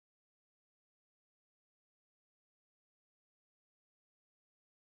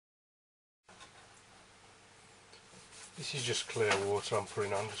This is just clear water I'm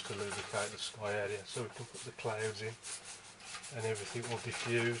putting on just to lubricate the sky area so we can put the clouds in and everything will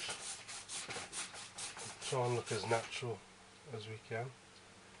diffuse. Try and look as natural as we can.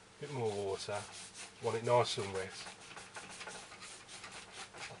 A bit more water, want it nice and wet.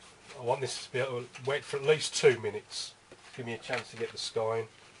 I want this to be wet for at least 2 minutes. Give me a chance to get the sky in.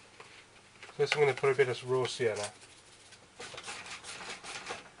 First I'm going to put a bit of raw sienna.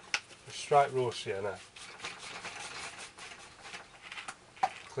 Straight raw sienna.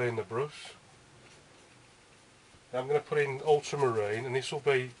 Clean the brush. Now I'm going to put in ultramarine, and this will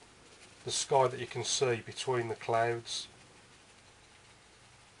be the sky that you can see between the clouds.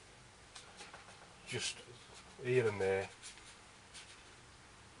 Just here and there.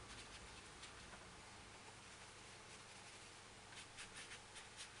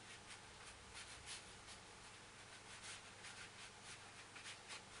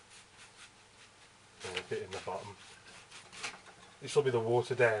 And a bit in the bottom. This will be the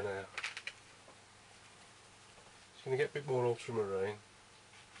water down now. Just going to get a bit more ultramarine.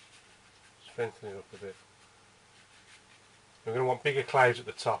 Strengthen it up a bit. We're going to want bigger clouds at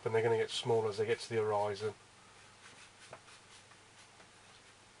the top, and they're going to get smaller as they get to the horizon.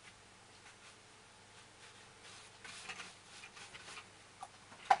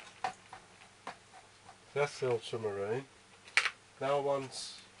 That's the ultramarine. Now I'm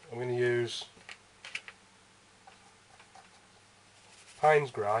going to use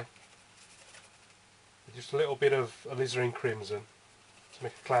Payne's grey, with just a little bit of Alizarin crimson to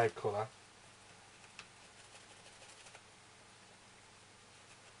make a cloud colour.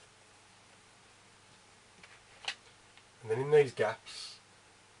 And then in these gaps,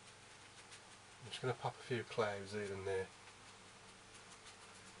 I'm just going to pop a few clouds here and there.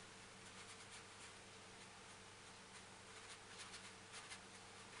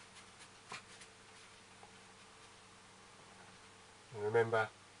 And remember,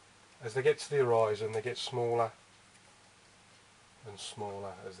 as they get to the horizon, they get smaller and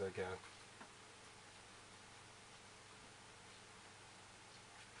smaller as they go.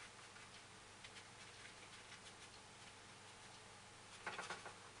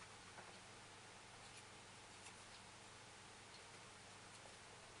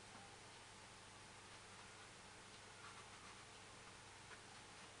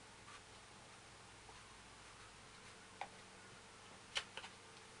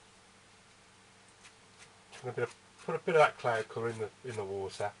 Put a bit of that cloud colour in the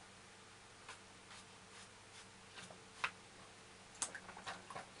water.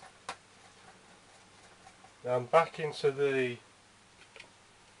 Now I'm back into the.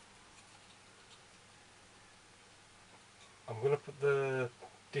 I'm going to put the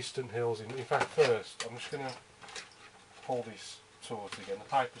distant hills in. In fact, first I'm just going to pull this taut again. The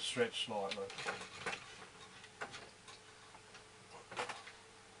paper's stretched slightly.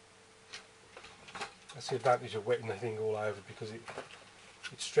 That's the advantage of wetting the thing all over, because it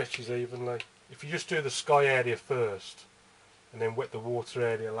stretches evenly. If you just do the sky area first and then wet the water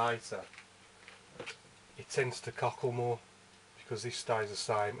area later, it tends to cockle more because this stays the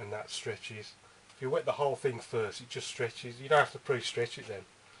same and that stretches. If you wet the whole thing first, it just stretches. You don't have to pre-stretch it then.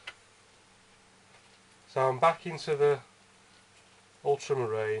 So I'm back into the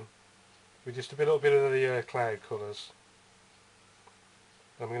ultramarine with just a little bit of the cloud colours.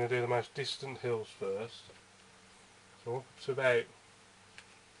 I'm going to do the most distant hills first. So up to about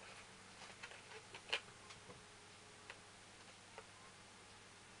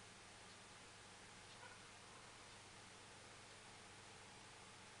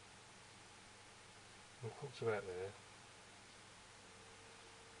about there.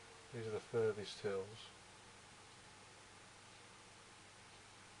 These are the furthest hills.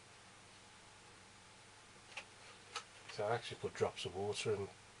 So I actually put drops of water and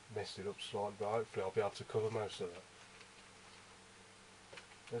messed it up slightly, but hopefully I'll be able to cover most of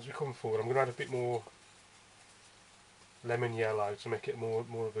that. As we come forward, I'm going to add a bit more lemon yellow to make it more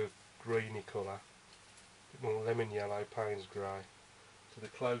of a greeny colour. A bit more lemon yellow, Payne's grey. So the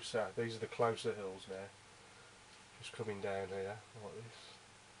closer, these are the closer hills now. Just coming down here like this.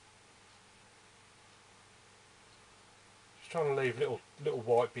 Just trying to leave little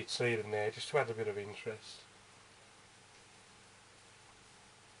white bits here and there, just to add a bit of interest.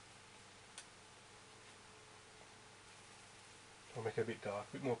 I'll make it a bit dark,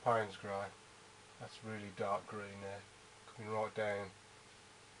 a bit more Payne's grey. That's really dark green there, coming right down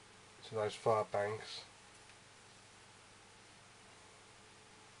to those far banks.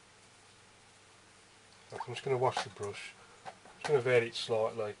 I'm just going to wash the brush. I'm just going to vary it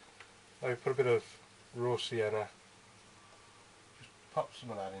slightly. Maybe put a bit of raw sienna. Just pop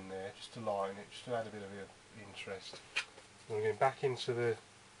some of that in there, just to line it, just to add a bit of interest. I'm going back into the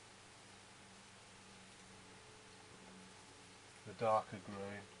darker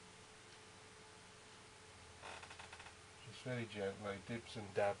green. Just very gently, dips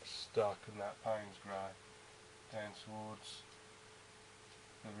and dabs, darken that Payne's grey down towards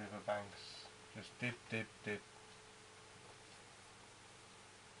the river banks. Just dip, dip, dip.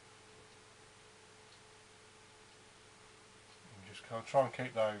 And just try and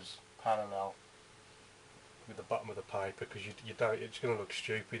keep those parallel with the bottom of the paper, because you don't. It's going to look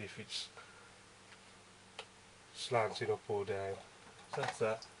stupid if it's slanting up or down. So that's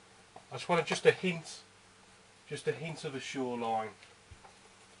that. I just wanted just a hint of a shoreline.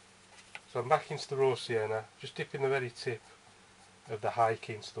 So I'm back into the Raw Sienna, just dipping the very tip of the hake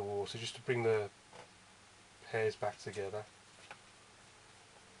into the water, just to bring the hairs back together.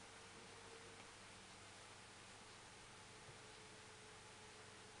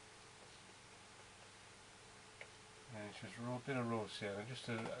 And it's just a bit of Raw Sienna, just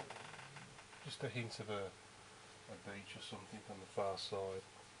a hint of a beach or something on the far side.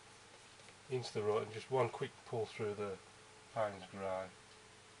 Into the right, and just one quick pull through the Payne's grey.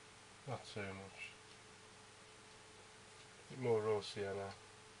 Not too much. A bit more Raw Sienna.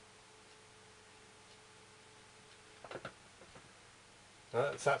 Now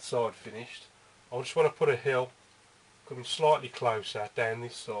that's that side finished. I just want to put a hill coming slightly closer down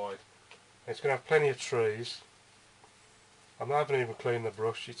this side. And it's going to have plenty of trees. I'm not even cleaned the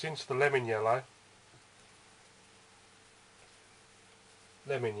brush. It's into the lemon yellow,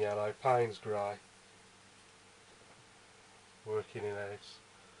 Payne's grey. Working it out.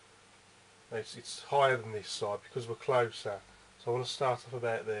 It's higher than this side because we're closer. So I want to start off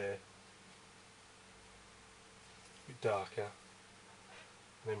about there. A bit darker.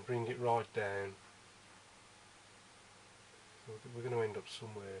 And then bring it right down. So we're going to end up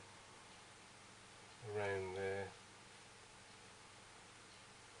somewhere around there.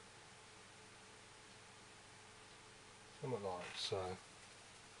 Something like so.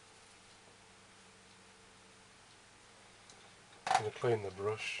 I'm going to clean the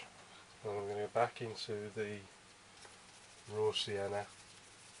brush, and I'm going to go back into the Raw Sienna.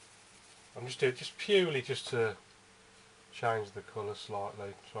 I'm just doing it purely to change the colour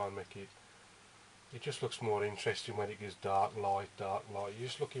slightly, try and make it. It just looks more interesting when it goes dark, light, dark, light. You're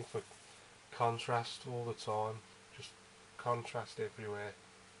just looking for contrast all the time, just contrast everywhere.